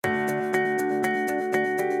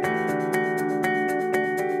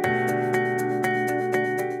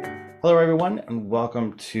Hello, everyone, and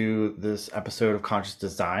welcome to this episode of Conscious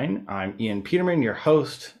Design. I'm Ian Peterman, your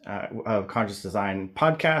host of Conscious Design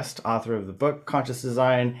podcast, author of the book Conscious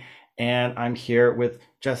Design, and I'm here with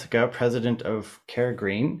Jessica, president of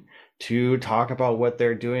CaraGreen, to talk about what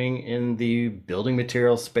they're doing in the building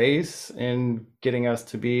material space and getting us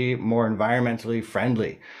to be more environmentally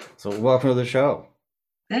friendly. So, welcome to the show.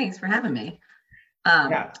 Thanks for having me.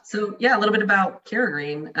 Yeah. A little bit about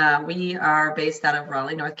CaraGreen. We are based out of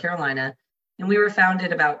Raleigh, North Carolina, and we were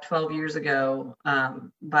founded about 12 years ago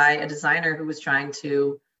by a designer who was trying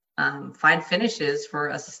to find finishes for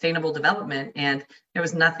a sustainable development, and there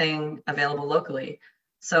was nothing available locally.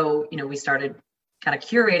 So, we started kind of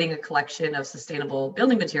curating a collection of sustainable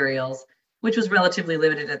building materials, which was relatively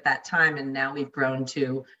limited at that time, and now we've grown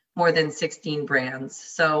to more than 16 brands.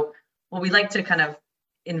 So, what we like to kind of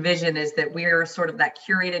envision is that we're sort of that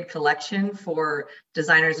curated collection for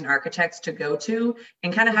designers and architects to go to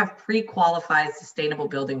and kind of have pre-qualified sustainable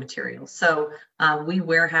building materials. So we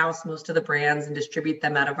warehouse most of the brands and distribute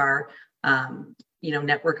them out of our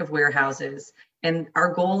network of warehouses. And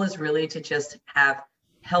our goal is really to just have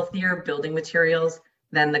healthier building materials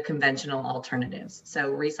than the conventional alternatives.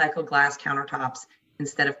 So recycled glass countertops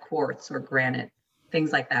instead of quartz or granite,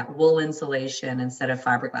 things like that, wool insulation instead of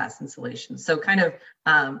fiberglass insulation. So kind of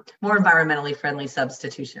more environmentally friendly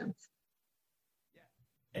substitutions.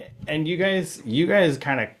 And you guys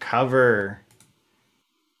kind of cover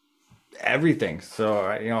everything. So,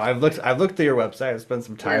 I've looked at your website, I've spent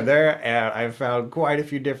some time Yeah. there, and I've found quite a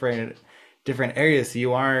few different areas. So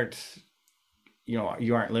you aren't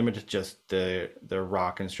limited to just the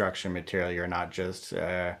raw construction material. You're not just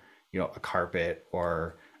a carpet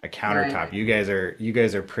or a countertop. Right. You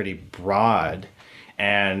guys are pretty broad,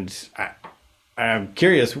 and I'm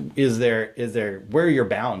curious, is there where are your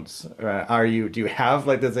bounds? Do you have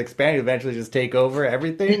like this expand eventually just take over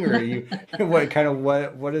everything, or are you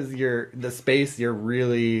what is the space you're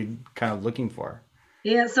really kind of looking for?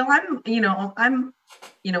 Yeah, so I'm of an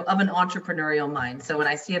entrepreneurial mind. So when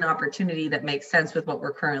I see an opportunity that makes sense with what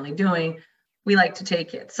we're currently doing, we like to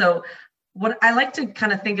take it. So what I like to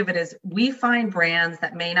kind of think of it as we find brands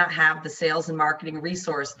that may not have the sales and marketing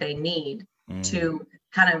resource they need Mm, to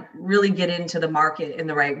kind of really get into the market in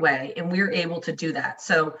the right way. And we're able to do that.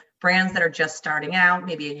 So brands that are just starting out,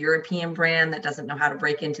 maybe a European brand that doesn't know how to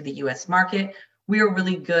break into the US market, we are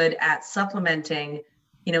really good at supplementing.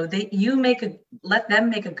 Let them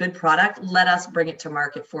make a good product, let us bring it to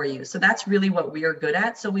market for you. So that's really what we are good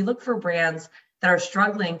at. So we look for brands that are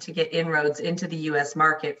struggling to get inroads into the US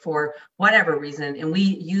market for whatever reason. And we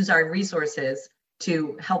use our resources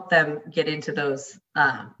to help them get into those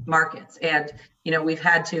markets. And, we've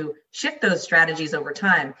had to shift those strategies over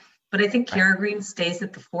time. But I think right. CaraGreen stays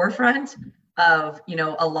at the forefront of,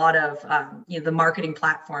 a lot of, the marketing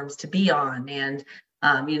platforms to be on and,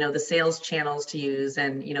 the sales channels to use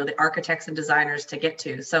and, the architects and designers to get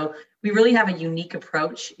to. So we really have a unique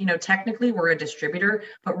approach. Technically we're a distributor,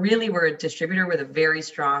 but really we're a distributor with a very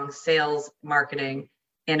strong sales, marketing,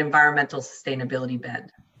 and environmental sustainability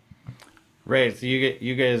bend. Right. So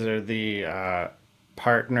you guys are the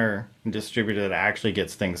partner and distributor that actually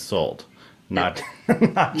gets things sold, Yep. not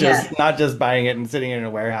not Yeah. just buying it and sitting in a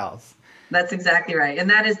warehouse. That's exactly right. And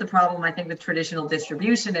that is the problem, I think, with traditional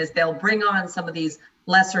distribution is they'll bring on some of these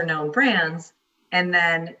lesser known brands and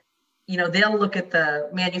then, they'll look at the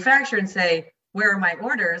manufacturer and say, where are my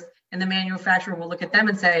orders? And the manufacturer will look at them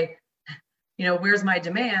and say, where's my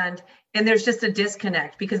demand? And there's just a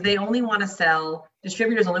disconnect because distributors only want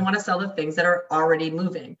to sell the things that are already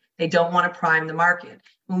moving. They don't want to prime the market.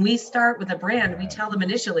 When we start with a brand, we Right. tell them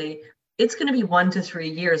initially, it's going to be 1 to 3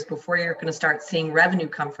 years before you're going to start seeing revenue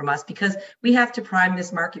come from us because we have to prime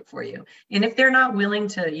this market for you. And if they're not willing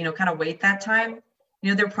to, kind of wait that time,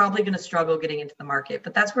 they're probably going to struggle getting into the market.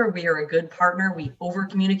 But that's where we are a good partner. We over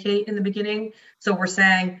communicate in the beginning. So we're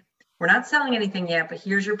saying, we're not selling anything yet, but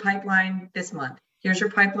here's your pipeline this month. Here's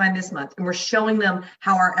your pipeline this month. And we're showing them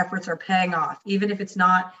how our efforts are paying off. Even if it's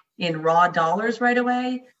not in raw dollars right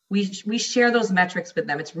away, we share those metrics with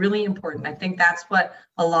them. It's really important. I think that's what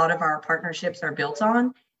a lot of our partnerships are built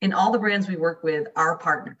on. And all the brands we work with are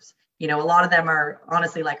partners. A lot of them are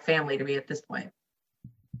honestly like family to me at this point.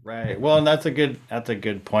 Right. Well, and that's a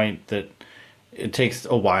good point that it takes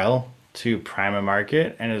a while to prime a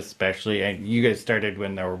market, and especially, and you guys started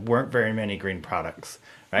when there weren't very many green products,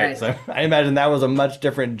 right? Right. So I imagine that was a much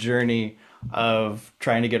different journey of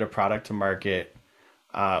trying to get a product to market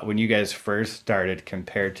when you guys first started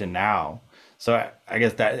compared to now. So I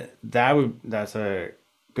guess that's a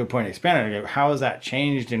good point to expand on. How has that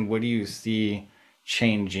changed, and what do you see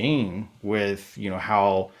changing with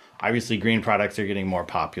how obviously green products are getting more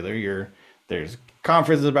popular. There's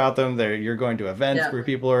conferences about them. You're going to events Yeah. where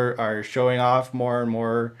people are showing off more and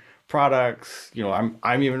more products.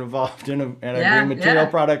 I'm even involved in a green Yeah. material Yeah.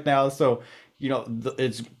 product now. So,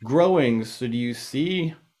 it's growing. So do you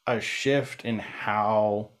see a shift in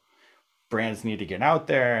how brands need to get out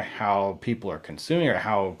there, how people are consuming, or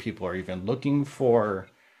how people are even looking for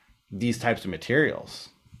these types of materials?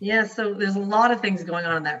 Yeah, so there's a lot of things going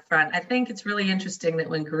on that front. I think it's really interesting that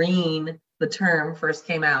when green, the term first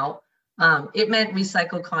came out, it meant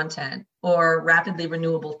recycled content or rapidly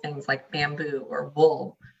renewable things like bamboo or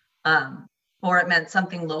wool, um, or it meant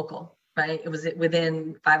something local, right? It was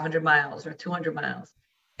within 500 miles or 200 miles.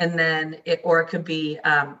 And then or it could be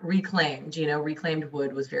reclaimed, reclaimed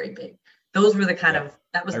wood was very big. Those were Yeah,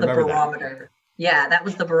 that was I the remember that. barometer. Yeah, that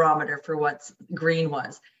was the barometer for what green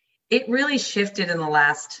was. It really shifted in the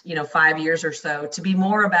last 5 years or so to be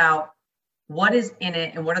more about what is in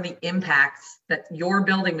it and what are the impacts that your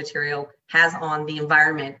building material has on the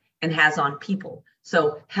environment and has on people.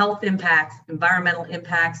 So health impacts, environmental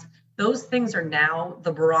impacts, those things are now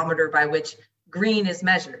the barometer by which green is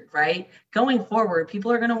measured, right? Going forward, people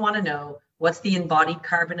are going to want to know, what's the embodied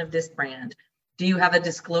carbon of this brand? Do you have a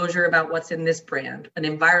disclosure about what's in this brand, an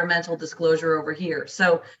environmental disclosure over here?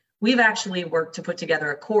 So we've actually worked to put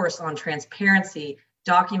together a course on transparency,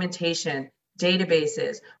 documentation,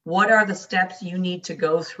 databases. What are the steps you need to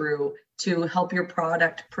go through to help your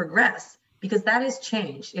product progress? Because that has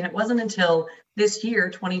changed. And it wasn't until this year,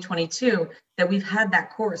 2022, that we've had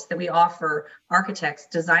that course that we offer architects,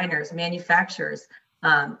 designers, manufacturers,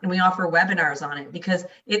 and we offer webinars on it because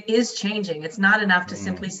it is changing. It's not enough to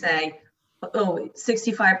simply Mm. say, oh,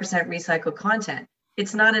 65% recycled content.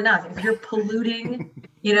 It's not enough. If you're polluting,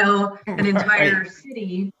 an entire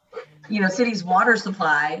Right. city's water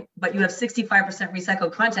supply, but you have 65%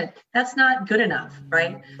 recycled content, that's not good enough,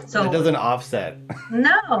 right? It So doesn't offset.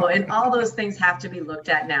 no, and all those things have to be looked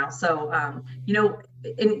at now. So,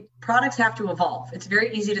 products have to evolve. It's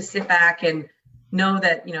very easy to sit back and know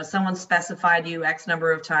that, someone specified you X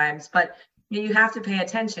number of times, but you have to pay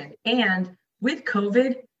attention. And with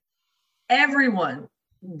COVID, everyone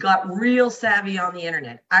got real savvy on the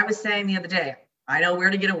internet. I was saying the other day, I know where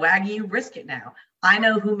to get a Wagyu brisket now. I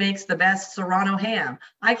know who makes the best Serrano ham.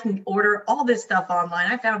 I can order all this stuff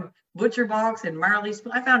online. I found Butcher Box and Marley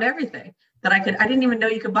Spoon. I found everything that I could. I didn't even know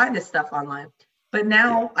you could buy this stuff online. But Yeah.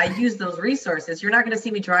 now I use those resources. You're not going to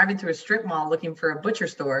see me driving through a strip mall looking for a butcher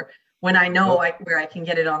store when I know Nope. where I can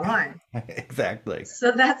get it online. Exactly.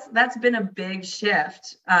 So that's been a big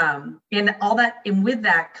shift, and all that, and with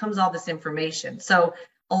that comes all this information. So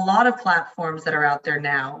a lot of platforms that are out there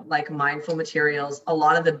now, like Mindful Materials, a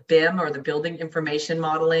lot of the BIM or the Building Information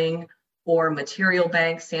Modeling or Material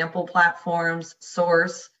Bank sample platforms,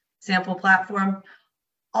 Source sample platform,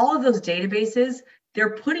 all of those databases,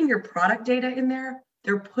 they're putting your product data in there.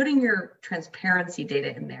 They're putting your transparency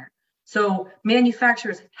data in there. So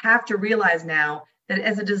manufacturers have to realize now that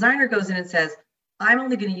as a designer goes in and says, I'm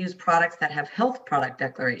only going to use products that have health product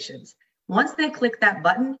declarations. Once they click that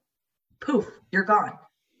button, poof, you're gone.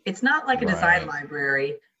 It's not like a design Right.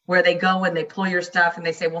 library where they go and they pull your stuff and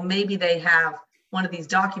they say, well, maybe they have one of these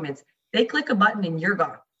documents. They click a button and you're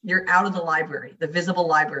gone. You're out of the library, the visible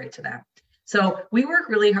library to them. So we work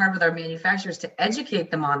really hard with our manufacturers to educate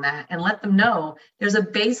them on that and let them know there's a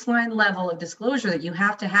baseline level of disclosure that you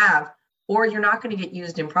have to have, or you're not going to get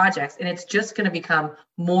used in projects. And it's just going to become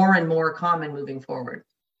more and more common moving forward.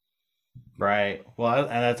 Right. Well, and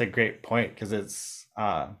that's a great point because it's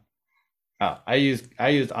I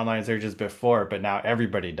used online searches before, but now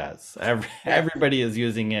everybody does. Yeah. Everybody is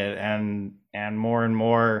using it, and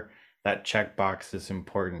more that checkbox is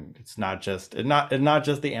important. It's not just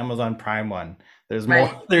the Amazon Prime one. There's more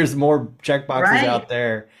Right. there's more checkboxes Right. out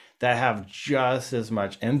there that have just as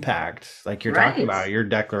much impact, like you're talking Right. about your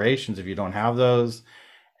declarations. If you don't have those,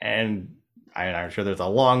 and I'm sure there's a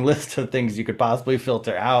long list of things you could possibly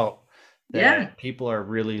filter out Yeah. that people are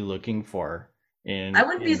really looking for I in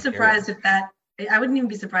wouldn't in be surprised materials. if that, I wouldn't even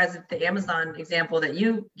be surprised if the Amazon example that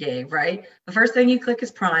you gave, right? The first thing you click is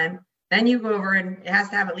Prime, then you go over and it has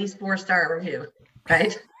to have at least 4-star review,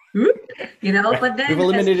 right? Whoop. Right. But We've then as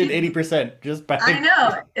eliminated people, 80% just I by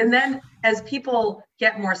know, and then as people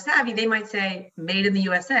get more savvy, they might say made in the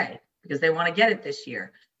USA because they want to get it this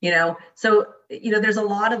year, So, there's a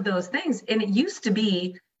lot of those things. And it used to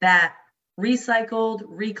be that recycled,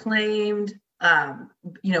 reclaimed,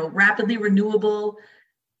 rapidly renewable,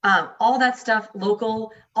 all that stuff,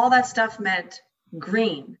 local, all that stuff meant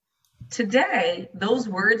green. Today, those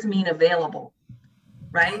words mean available,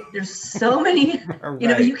 right? There's so many, you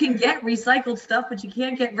right. can get recycled stuff, but you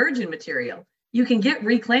can't get virgin material. You can get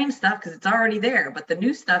reclaimed stuff because it's already there, but the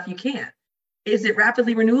new stuff you can't. Is it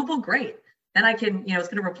rapidly renewable? Great. Then I can, it's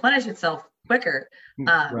going to replenish itself quicker.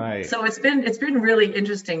 Right. So it's been really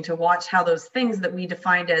interesting to watch how those things that we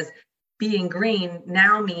defined as being green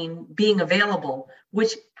now mean being available,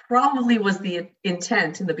 which probably was the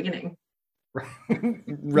intent in the beginning.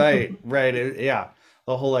 Right, right. Yeah.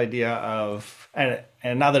 The whole idea of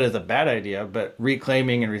and not that it's a bad idea, but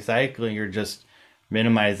reclaiming and recycling, you're just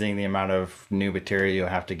minimizing the amount of new material you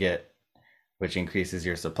have to get, which increases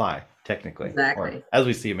your supply, technically. Or Exactly. as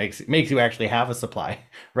we see, makes you actually have a supply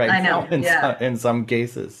right I now know. Yeah. in some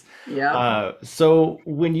cases. Yep. So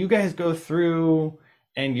when you guys go through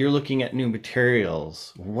and you're looking at new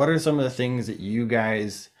materials, what are some of the things that you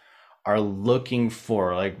guys are looking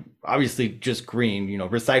for? Like obviously just green,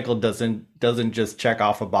 recycled doesn't just check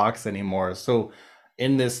off a box anymore. So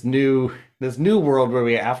in this new world where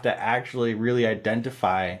we have to actually really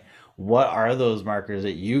identify what are those markers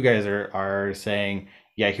that you guys are saying,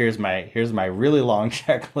 yeah, here's my really long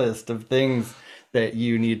checklist of things that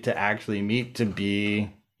you need to actually meet to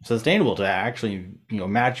be sustainable, to actually,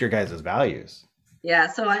 match your guys' values.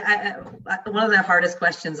 Yeah, so one of the hardest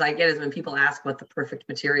questions I get is when people ask what the perfect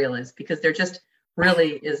material is, because there just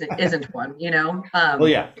really isn't one, Well,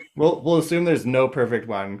 yeah, we'll assume there's no perfect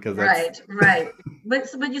one because that's Right, right.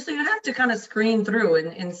 But you have to kind of screen through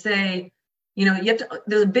and say, you have to,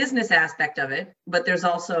 there's a business aspect of it, but there's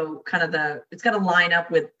also kind of it's got to line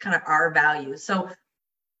up with kind of our values. So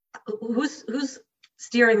who's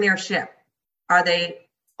steering their ship? Are they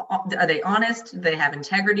honest? Do they have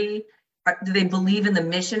integrity? Do they believe in the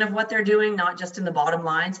mission of what they're doing, not just in the bottom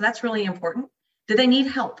line? So that's really important. Do they need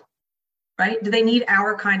help? Right? Do they need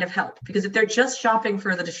our kind of help? Because if they're just shopping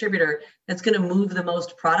for the distributor that's going to move the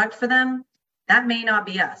most product for them, that may not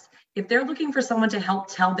be us. If they're looking for someone to help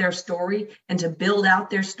tell their story and to build out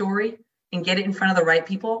their story and get it in front of the right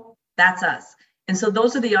people, that's us. And so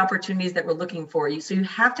those are the opportunities that we're looking for. So you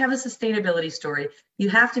have to have a sustainability story. You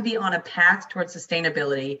have to be on a path towards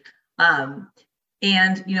sustainability. And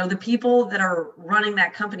the people that are running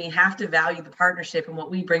that company have to value the partnership and what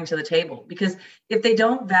we bring to the table. Because if they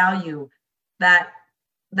don't value that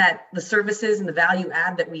the services and the value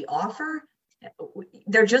add that we offer,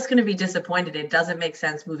 they're just going to be disappointed. It doesn't make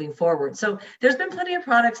sense moving forward. So there's been plenty of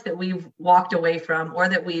products that we've walked away from or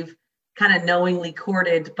that we've kind of knowingly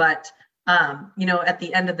courted, but at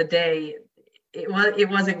the end of the day, it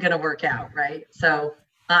wasn't going to work out, right? So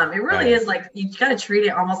it really right. is like you got to treat it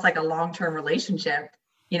almost like a long-term relationship,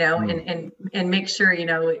 Hmm. and make sure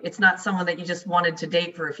it's not someone that you just wanted to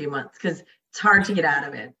date for a few months, because it's hard to get out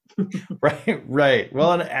of it. Right, right.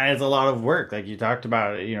 Well, and it's a lot of work. Like you talked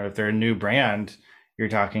about, if they're a new brand, you're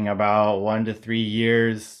talking about 1 to 3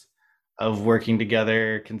 years of working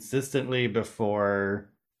together consistently before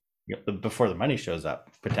the money shows up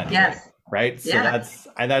potentially, Yes. right? So Yeah.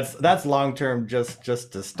 that's long term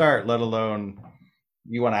just to start, let alone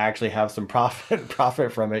you want to actually have some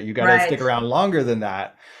profit from it. You got to Right. stick around longer than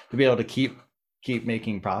that to be able to keep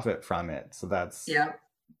making profit from it. So Yeah. that's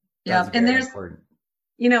Yeah. And very there's, important.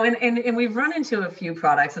 and we've run into a few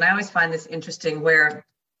products, and I always find this interesting where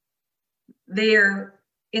they're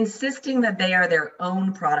insisting that they are their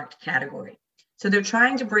own product category. So they're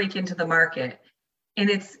trying to break into the market. And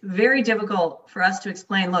it's very difficult for us to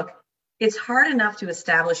explain, look, it's hard enough to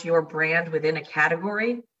establish your brand within a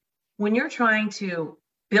category. When you're trying to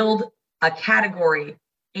build a category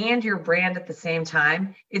and your brand at the same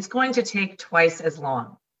time, it's going to take twice as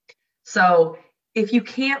long. So if you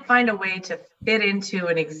can't find a way to fit into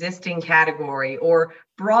an existing category or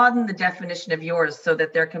broaden the definition of yours so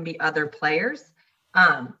that there can be other players,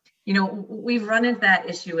 we've run into that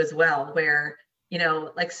issue as well, where,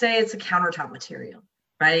 like say it's a countertop material,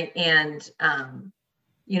 right? And,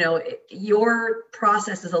 your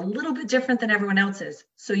process is a little bit different than everyone else's.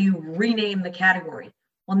 So you rename the category.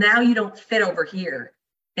 Well, now you don't fit over here.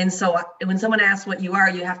 And so when someone asks what you are,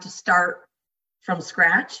 you have to start from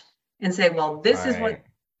scratch and say, well, this is what Right.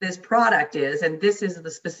 this product is, and this is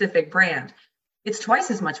the specific brand. It's twice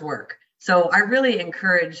as much work. So I really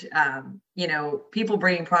encourage, people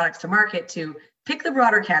bringing products to market to pick the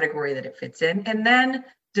broader category that it fits in, and then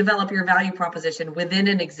develop your value proposition within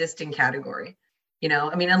an existing category.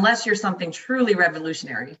 Unless you're something truly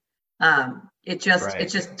revolutionary, it Right.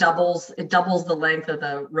 just doubles the length of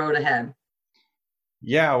the road ahead.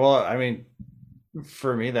 Yeah, well, I mean,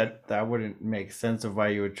 for me that wouldn't make sense of why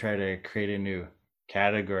you would try to create a new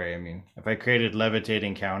category. I mean, if I created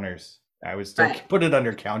levitating counters, I would still Right. put it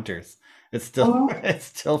under counters. It still Mhm. it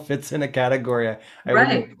still fits in a category. I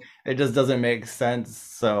wouldn't. Right. It just doesn't make sense.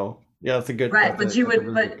 So yeah, that's a good. Right. But you That's a would,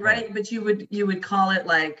 really good point. but you would call it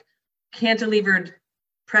like cantilevered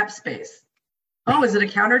prep space. Oh, is it a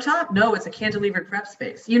countertop? No, it's a cantilevered prep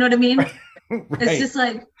space. You know what I mean? Right. It's just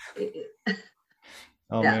like,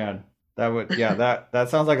 Oh yeah, man, that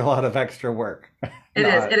sounds like a lot of extra work. it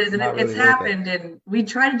is. It is. And Not it's really worth it. happened. And we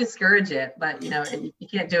try to discourage it, but you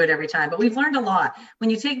can't do it every time. But we've learned a lot. When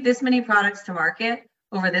you take this many products to market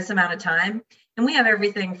over this amount of time, and we have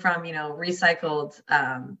everything from, recycled,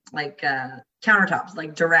 countertops,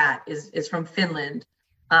 like Durat is from Finland.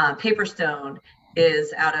 Paperstone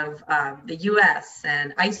is out of the US,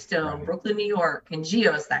 and Ice Stone, Right. Brooklyn, New York, and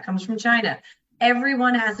Geos, that comes from China.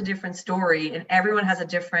 Everyone has a different story, and everyone has a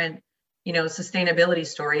different, sustainability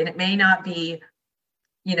story. And it may not be,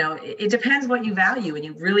 it depends what you value, and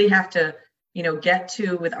you really have to, get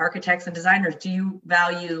to with architects and designers. Do you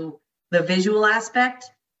value the visual aspect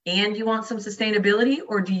and you want some sustainability,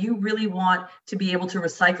 or do you really want to be able to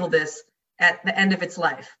recycle this at the end of its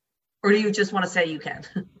life? Or do you just want to say you can?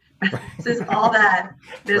 So there's all that.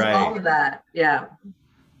 There's all Right. of that. Yeah.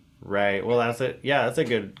 Right. Well, that's it. Yeah, that's a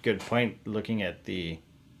good point. Looking at you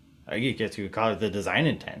get to call it the design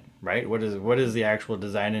intent, right? What is the actual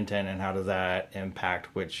design intent, and how does that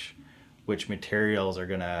impact which materials are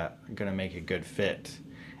gonna make a good fit?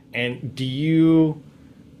 And do you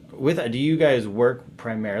guys work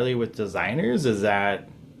primarily with designers? Is that,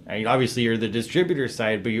 I mean, obviously you're the distributor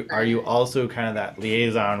side, but are you also kind of that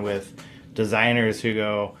liaison with designers who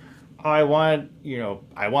go, oh, I want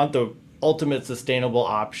the ultimate sustainable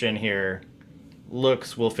option here.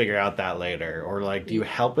 Looks, we'll figure out that later. Or like, do you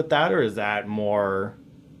help with that, or is that more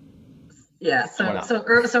Yeah. someone else? So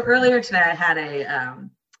earlier today, I had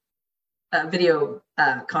a video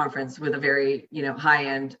conference with a very, high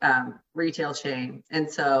end retail chain,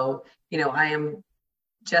 and so, I am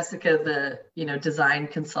Jessica, the, design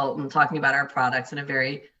consultant, talking about our products in a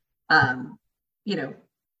very, you know,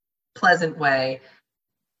 pleasant way.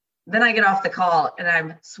 Then I get off the call and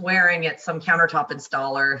I'm swearing at some countertop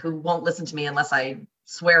installer who won't listen to me unless I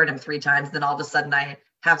swear at him 3 times. Then all of a sudden I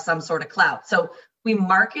have some sort of clout. So we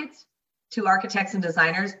market to architects and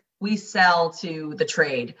designers. We sell to the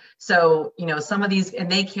trade. So, some of these, and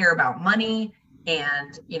they care about money,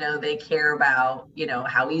 and, they care about,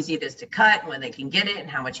 how easy it is to cut, when they can get it, and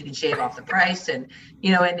how much you can shave off the price. And,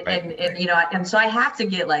 Right. and so I have to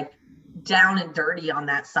get like down and dirty on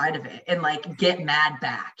that side of it and like get mad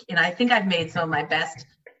back. And I think I've made some of my best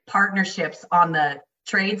partnerships on the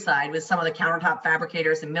trade side with some of the countertop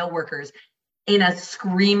fabricators and mill workers in a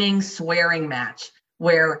screaming, swearing match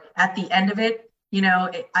where at the end of it,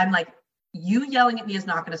 I'm like, you yelling at me is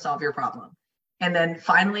not going to solve your problem. And then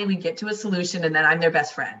finally we get to a solution, and then I'm their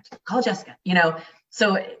best friend. Call Jessica,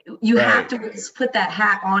 So you have Right. to put that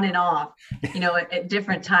hat on and off, at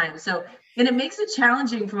different times. So, and it makes it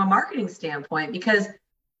challenging from a marketing standpoint because,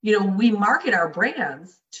 we market our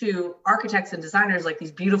brands to architects and designers like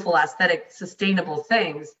these beautiful, aesthetic, sustainable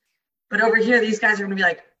things. But over here, these guys are going to be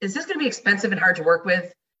like, is this going to be expensive and hard to work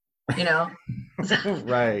with? You know?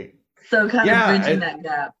 Right. So kind of Yeah, bridging that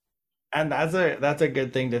gap. and that's a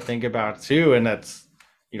good thing to think about too. And that's,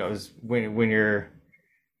 is when you're,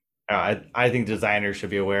 I think designers should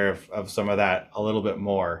be aware of some of that a little bit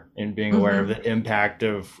more, and being aware of Mm-hmm. the impact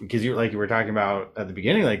of, because you were talking about at the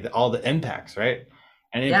beginning, like all the impacts, right?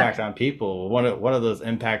 And Yeah. impact on people. One of those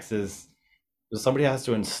impacts is somebody has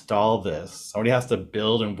to install this. Somebody has to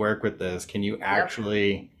build and work with this. Can you Yep.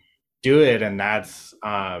 actually do it? And that's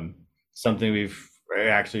something we've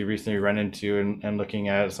actually recently run into, and looking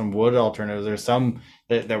at some wood alternatives. There's some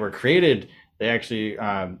that were created, they actually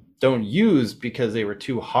don't use because they were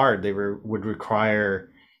too hard. They would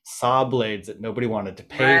require saw blades that nobody wanted to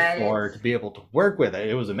pay Right. for to be able to work with it.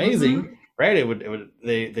 It was Mm-hmm. amazing, right? It would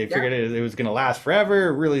they figured Yep. it was going to last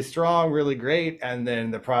forever, really strong, really great, and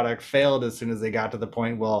then the product failed as soon as they got to the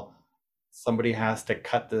point, well, somebody has to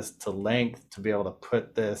cut this to length to be able to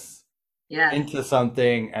put this Yes. into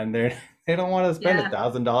something, and they don't want to spend Yeah.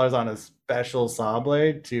 $1,000 on a special saw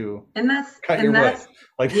blade to And that's cut your and wood. that's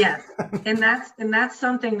Like, yes. And that's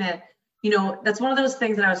something that, that's one of those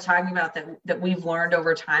things that I was talking about that we've learned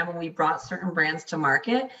over time when we brought certain brands to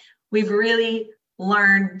market. We've really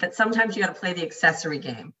learned that sometimes you got to play the accessory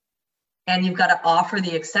game, and you've got to offer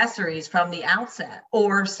the accessories from the outset,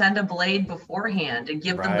 or send a blade beforehand and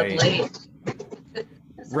give them the right, blade.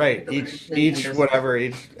 right. Each whatever,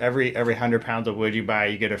 every 100 pounds of wood you buy,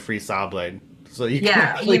 you get a free saw blade, so you can Yeah,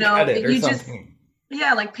 actually cut it or you just, something.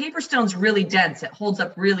 yeah, like paper stone's really dense. It holds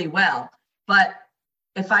up really well. But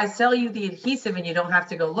if I sell you the adhesive and you don't have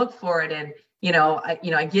to go look for it, and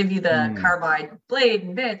I give you the Mm, carbide blade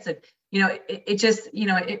and bits, and it just,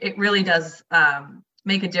 it really does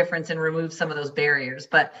make a difference and remove some of those barriers.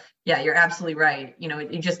 But yeah, you're absolutely right.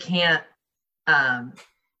 You just can't, um,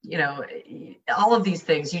 all of these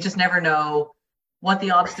things, you just never know what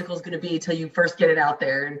the obstacle is going to be till you first get it out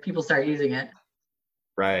there and people start using it.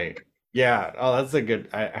 Right. Yeah. Oh, that's a good.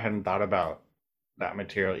 I hadn't thought about that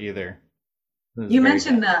material either. This is You very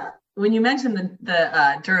good. mentioned when you mentioned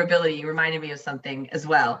the durability, you reminded me of something as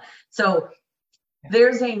well. So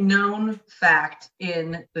there's a known fact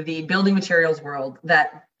in the building materials world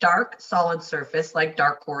that dark solid surface, like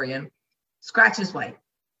dark corian, scratches white.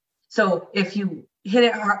 So if you hit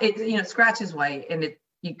it hard, it scratches white, and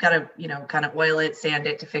you gotta kind of oil it, sand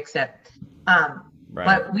it to fix it. Right.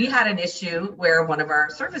 But we had an issue where one of our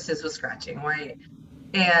surfaces was scratching white,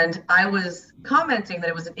 and I was commenting that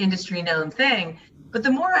it was an industry known thing. But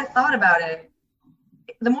the more I thought about it,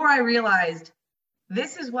 the more I realized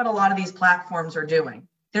this is what a lot of these platforms are doing.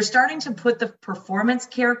 They're starting to put the performance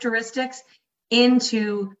characteristics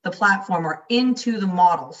into the platform or into the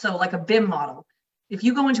model. So like a BIM model, if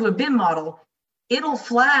you go into a BIM model, it'll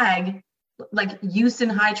flag like use in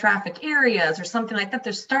high traffic areas or something like that.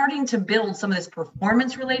 They're starting to build some of this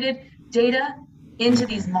performance related data into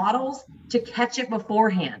these models to catch it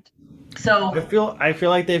beforehand. So I feel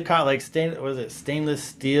like they've caught like stainless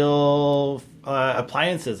steel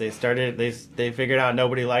appliances. They figured out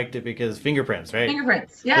nobody liked it because fingerprints, right?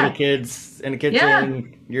 fingerprints, Little yeah, kids in the yeah,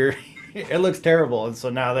 kitchen, it looks terrible, and so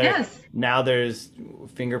yes, now there's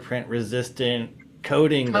fingerprint resistant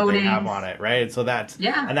coating that they have on coatings, it, right? So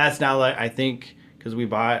yeah, that's now, like, I think, because we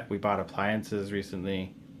bought appliances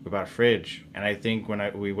recently. We bought a fridge, and I think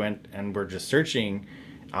we went and we're just searching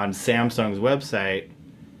on Samsung's website,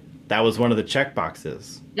 that was one of the check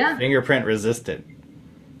boxes, yeah, fingerprint resistant.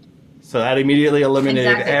 So that immediately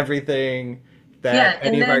eliminated exactly. everything that Yeah,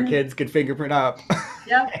 any and of our then kids could fingerprint up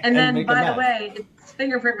yep, and and then make a by the mess. way, it's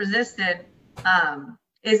fingerprint resistant. And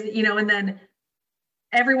then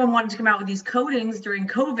everyone wanted to come out with these coatings during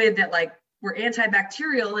COVID that like were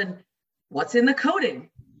antibacterial. And what's in the coating?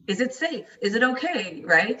 Is it safe? Is it okay?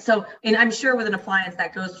 Right. So, and I'm sure with an appliance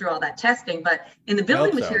that goes through all that testing, but in the I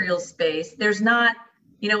building hope so. materials space, there's not,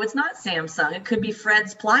 it's not Samsung. It could be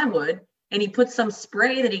Fred's plywood, and he put some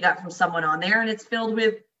spray that he got from someone on there, and it's filled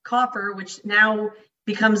with copper, which now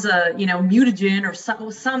becomes a mutagen or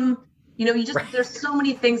some Right. there's so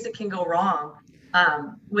many things that can go wrong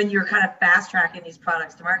when you're kind of fast tracking these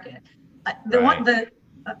products to market. The one Right.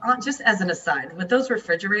 the Just as an aside, with those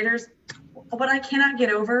refrigerators, what I cannot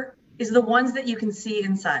get over is the ones that you can see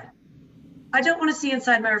inside. I don't want to see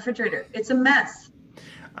inside my refrigerator. It's a mess.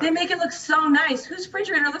 They make it look so nice. Whose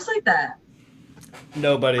refrigerator looks like that? My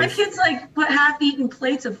Nobody's. kids like put half-eaten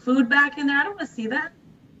plates of food back in there. I don't want to see that.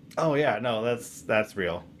 Oh yeah, no, that's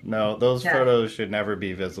real. No, those Yeah. photos should never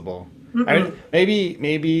be visible. I Mm-mm.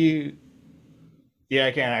 maybe yeah,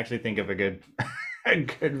 I can't actually think of a good a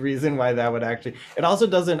good reason why that would actually. It also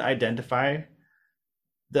doesn't identify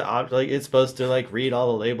the object. Like, it's supposed to like read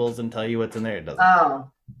all the labels and tell you what's in there. It doesn't. Oh,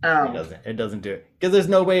 It oh, doesn't. It doesn't do it because there's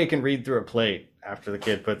no way it can read through a plate after the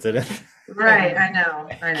kid puts it in. right. And I know.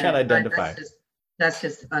 I can't know. identify. That's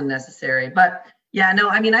just unnecessary. But yeah, no.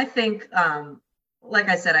 I mean, I think, like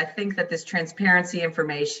I said, I think that this transparency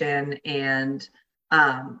information and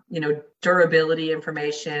durability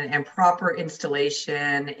information and proper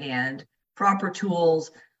installation and proper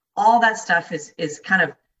tools, all that stuff is kind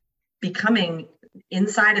of becoming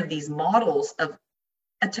inside of these models of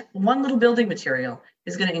one little building material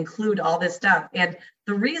is going to include all this stuff. And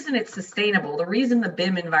the reason it's sustainable, the reason the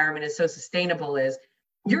BIM environment is so sustainable is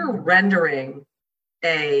you're rendering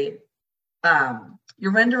a a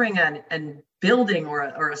building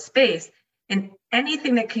or a space, and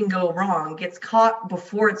anything that can go wrong gets caught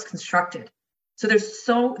before it's constructed. So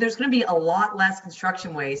there's going to be a lot less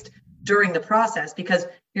construction waste during the process, because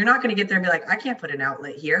you're not going to get there and be like, I can't put an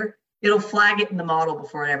outlet here. It'll flag it in the model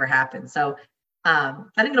before it ever happens. So I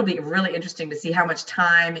think it'll be really interesting to see how much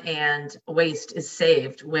time and waste is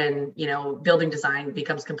saved when building design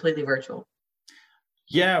becomes completely virtual.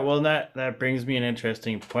 Yeah, well, that brings me an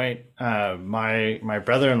interesting point. My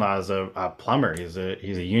brother-in-law is a plumber. He's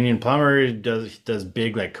a union plumber. He does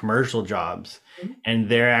big like commercial jobs, and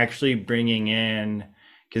they're actually bringing in,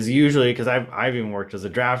 because I've even worked as a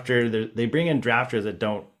drafter. They bring in drafters that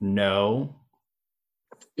don't know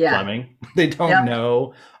Yeah. plumbing. They don't Yep.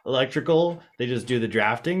 know electrical. They just do the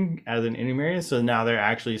drafting as an engineer. So now they're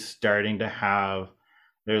actually starting to have,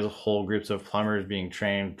 there's whole groups of plumbers being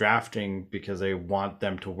trained drafting because they want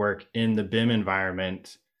them to work in the BIM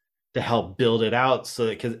environment to help build it out, so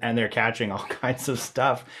that, because and they're catching all kinds of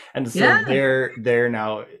stuff, and so Yeah. they're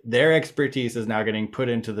now, their expertise is now getting put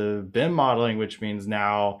into the BIM modeling, which means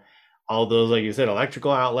now all those, like you said,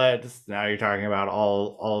 electrical outlets. Now you're talking about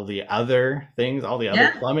all the other things, all the other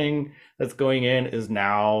Yeah. plumbing that's going in is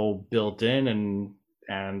now built in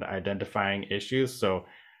and identifying issues. So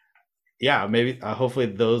yeah, maybe hopefully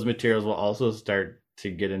those materials will also start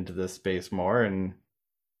to get into this space more, and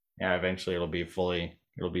yeah, eventually it'll be fully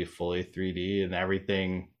 3D and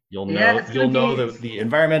everything. You'll Yeah, know it's you'll gonna know be. the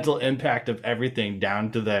environmental impact of everything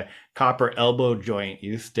down to the copper elbow joint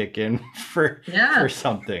you stick in for Yeah,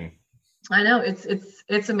 something. I know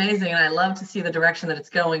it's amazing, and I love to see the direction that it's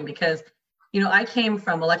going because, I came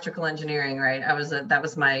from electrical engineering, right? That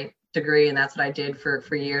was my degree, and that's what I did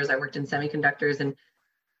for years. I worked in semiconductors, and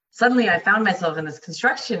suddenly I found myself in this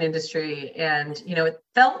construction industry, and it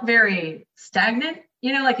felt very stagnant,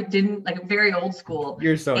 like it didn't, like very old school.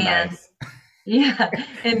 You're so And nice. yeah,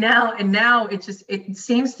 and now it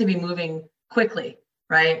seems to be moving quickly,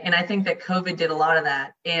 right? And I think that COVID did a lot of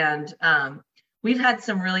that. And we've had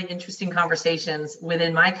some really interesting conversations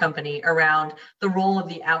within my company around the role of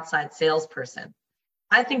the outside salesperson.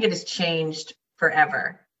 I think it has changed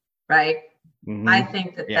forever, right? I Hmm.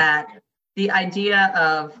 think that Yeah. the idea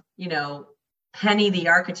of, Penny the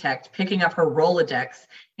architect picking up her Rolodex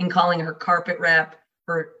and calling her carpet rep,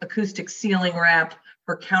 her acoustic ceiling rep,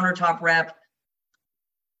 her countertop rep,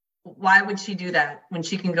 why would she do that when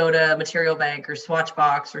she can go to Material Bank or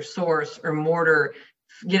Swatchbox or Source or Mortar,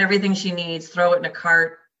 get everything she needs, throw it in a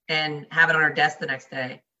cart, and have it on her desk the next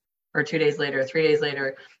day, or 2 days later, 3 days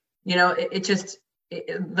later? It just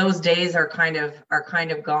those days are kind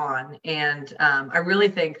of gone, and I really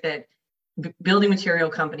think that building material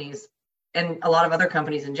companies and a lot of other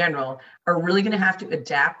companies in general are really going to have to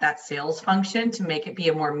adapt that sales function to make it be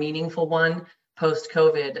a more meaningful one post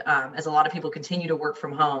COVID, as a lot of people continue to work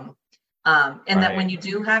from home. And that when Right. you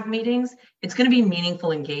do have meetings, it's going to be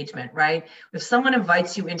meaningful engagement, right? If someone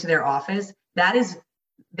invites you into their office,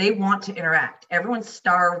 they want to interact. Everyone's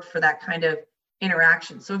starved for that kind of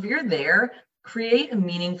interaction. So if you're there, create a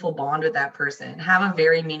meaningful bond with that person, have a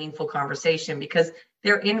very meaningful conversation, because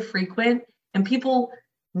they're infrequent and people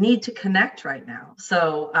need to connect right now.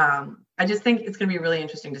 So I just think it's going to be really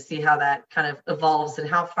interesting to see how that kind of evolves and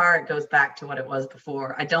how far it goes back to what it was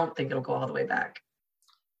before. I don't think it'll go all the way back.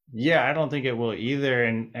 Yeah, I don't think it will either,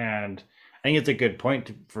 and I think it's a good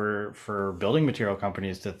point for building material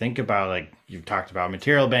companies to think about. Like you've talked about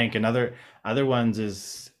Material Bank and other ones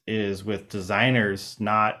is with designers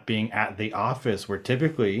not being at the office, where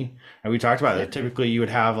typically, and we talked about Yeah. it, typically you would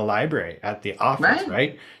have a library at the office, Right.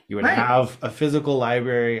 right? You would Right. have a physical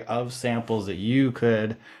library of samples that you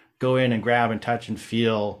could go in and grab and touch and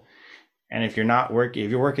feel. And if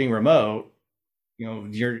you're working remote,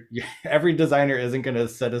 you're every designer isn't going to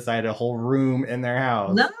set aside a whole room in their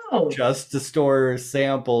house No. just to store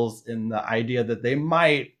samples in the idea that they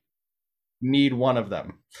might need one of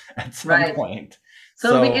them at some Right. point. So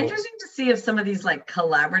it'll be So interesting to see if some of these like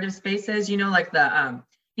collaborative spaces, like how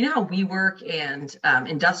WeWork and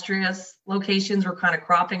industrious locations were kind of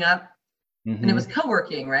cropping up, and it was mhm.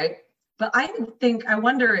 co-working, right? But I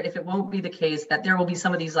wonder if it won't be the case that there will be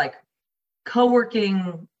some of these like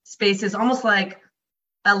co-working spaces, almost like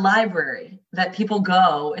a library that people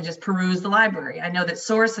go and just peruse the library. I know that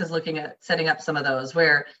Source is looking at setting up some of those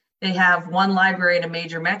where they have one library in a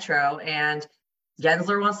major metro, and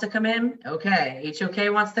Gensler wants to come in. Okay.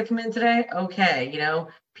 HOK wants to come in today. Okay.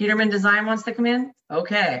 Peterman Design wants to come in.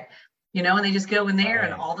 Okay. And they just go in there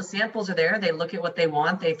and Right. all the samples are there. They look at what they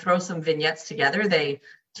want. They throw some vignettes together. They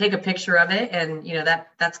take a picture of it, and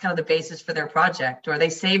that's kind of the basis for their project, or they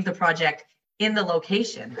save the project in the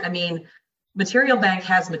location. I mean, Material Bank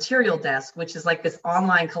has Material Desk, which is like this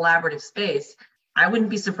online collaborative space. I wouldn't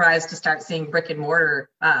be surprised to start seeing brick and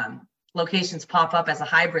mortar locations pop up as a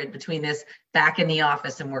hybrid between this back in the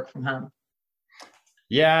office and work from home.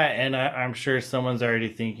 Yeah, and I'm sure someone's already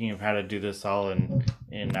thinking of how to do this all in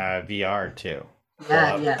VR too. Pull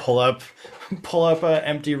Yeah, up, yeah. pull up, pull up a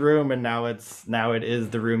empty room, and now it is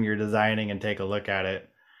the room you're designing, and take a look at it.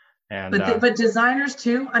 And But designers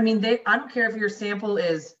too. I mean, I don't care if your sample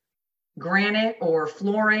is granite or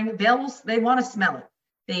flooring. They want to smell it.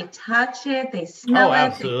 They touch it. They oh, smell it. They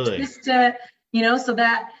absolutely. twist it. So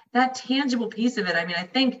that tangible piece of it. I mean, I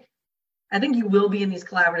think you will be in these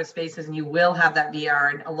collaborative spaces and you will have that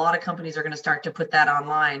VR, and a lot of companies are going to start to put that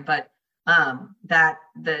online. But that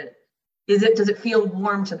the does it feel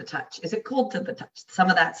warm to the touch? Is it cold to the touch? Some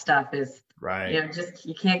of that stuff is, Right. just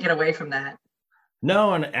you can't get away from that.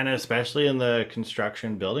 No, and especially in the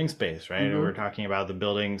construction building space, right? We're Hmm. talking about the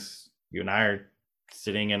buildings. You and I are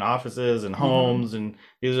sitting in offices and Hmm. homes, and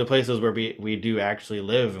these are places where we do actually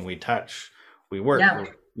live and we touch, we work, Yeah.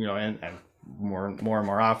 and more and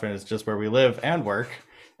more often it's just where we live and work.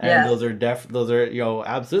 And Yes. those are,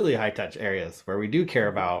 absolutely high touch areas where we do care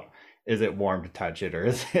about, is it warm to touch it, or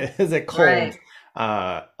is it cold Right.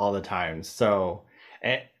 all the time? So,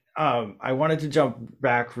 and, I wanted to jump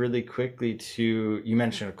back really quickly to, you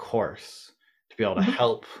mentioned a course to be able to Mhm.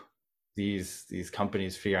 help these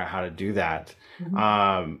companies figure out how to do that. Mhm.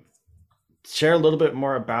 Um, Share a little bit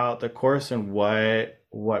more about the course and what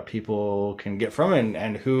people can get from it,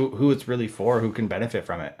 and who it's really for, who can benefit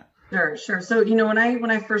from it. Sure, sure. So, when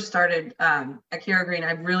I first started at CaraGreen,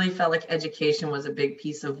 I really felt like education was a big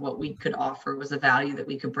piece of what we could offer, was a value that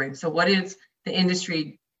we could bring. So, what is the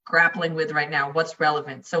industry grappling with right now? What's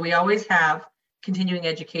relevant? So, we always have continuing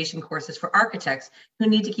education courses for architects who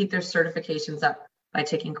need to keep their certifications up by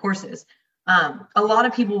taking courses. A lot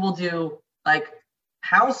of people will do like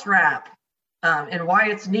house wrap and why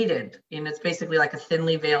it's needed. And it's basically like a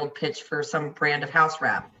thinly veiled pitch for some brand of house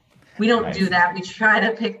wrap. We don't do Nice. that. We try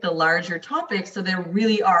to pick the larger topics so there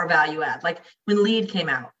really are value add. Like when LEED came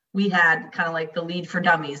out, we had kind of like the LEED for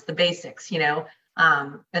dummies, the basics.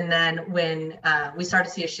 And then when we started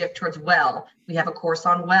to see a shift towards well, we have a course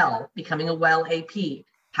on well, becoming a well AP.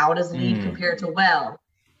 How does LEED Mm, compare to well?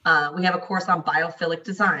 We have a course on biophilic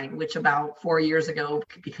design, which about 4 years ago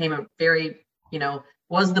became a very,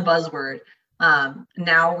 was the buzzword.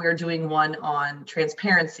 Now we're doing one on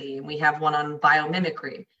transparency, and we have one on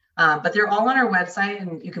biomimicry. But they're all on our website,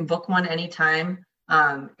 and you can book one anytime.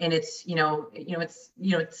 And it's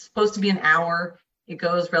supposed to be an hour. It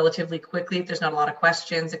goes relatively quickly. If there's not a lot of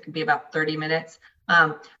questions, it can be about 30 minutes.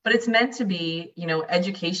 But it's meant to be,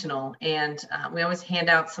 educational. And we always hand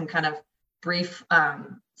out some kind of brief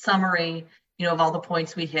summary, of all the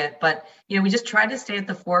points we hit. But, we just try to stay at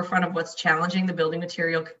the forefront of what's challenging the building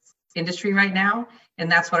material industry right now. And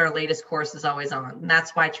that's what our latest course is always on. And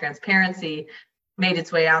that's why transparency made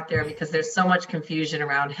its way out there, because there's so much confusion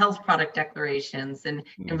around health product declarations and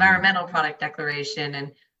mhm. environmental product declaration,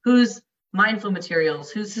 and who's mindful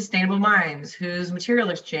materials, who's sustainable mines, who's material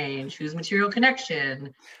exchange, who's material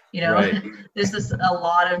connection. Right. There's a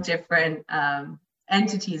lot of different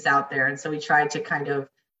entities out there. And so we tried to kind of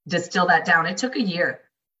distill that down. It took a year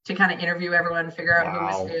to kind of interview everyone, figure out who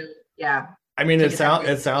was Wow. who. Yeah. I mean, Take a ton of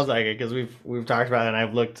it sounds research. like it, because we've talked about it,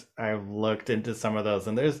 and I've looked into some of those,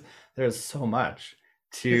 and there's so much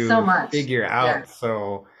There's so to much. figure Yeah. out.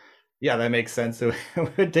 So yeah, that makes sense. It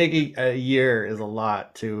would take a year, is a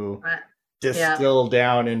lot to Uh, Yeah. distill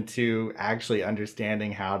down into actually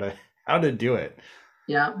understanding how to do it.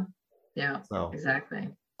 Yeah. Yeah. So Exactly.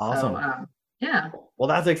 So, awesome. yeah, Well,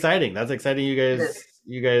 that's exciting. That's exciting. it is.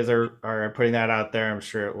 You guys are putting that out there. I'm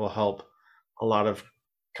sure it will help a lot of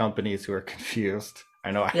companies who are confused. I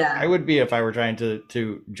know I Yeah. would be if I were trying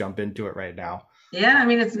to jump into it right now. Yeah. I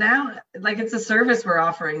mean, it's now like it's a service we're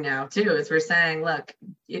offering now too. Is we're saying, look,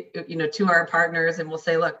 to our partners, and we'll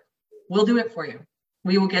say, look, we'll do it for you.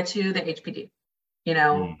 We will get you the HPD.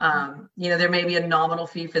 Mm, There may be a nominal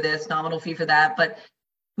fee for this, nominal fee for that, but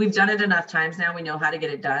we've done it enough times now. We know how to get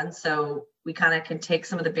it done. So we kind of can take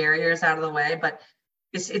some of the barriers out of the way. But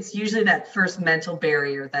it's usually that first mental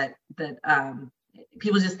barrier that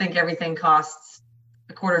people just think everything costs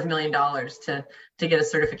 $250,000 to get a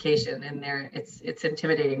certification, and it's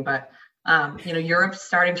intimidating. But Europe's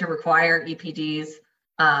starting to require EPDs,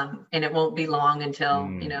 and it won't be long until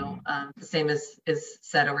mm, the same is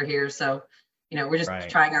said over here. So we're just right,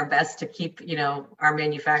 trying our best to keep our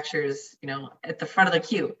manufacturers at the front of the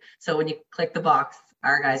queue. So when you click the box,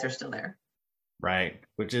 our guys are still there. right.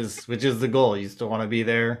 Which is the goal. You still want to be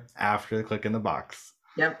there after the click in the box.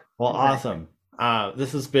 Yep, Well, exactly. awesome.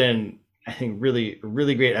 This has been, I think, really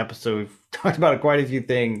great episode. We've talked about quite a few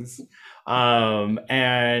things.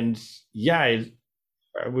 And yeah, I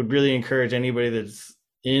would really encourage anybody that's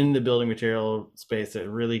in the building material space that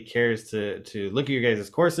really cares to look at you guys'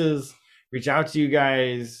 courses, reach out to you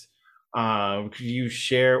guys. Could you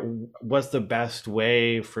share what's the best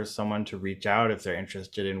way for someone to reach out if they're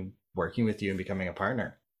interested in working with you and becoming a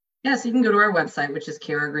partner? Yeah, so you can go to our website, which is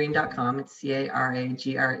caragreen.com. It's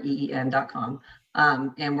CARAGREEN.com.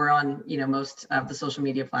 And we're on, most of the social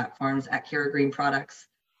media platforms at CaraGreen Products.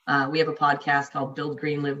 We have a podcast called Build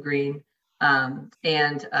Green, Live Green. And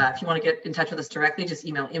if you want to get in touch with us directly, just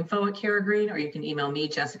email info@CaraGreen, or you can email me,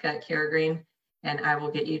 Jessica, at CaraGreen, and I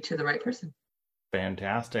will get you to the right person.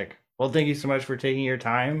 Fantastic. Well, thank you so much for taking your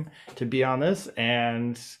time to be on this,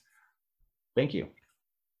 and thank you.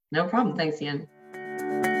 No problem. Thanks, Ian.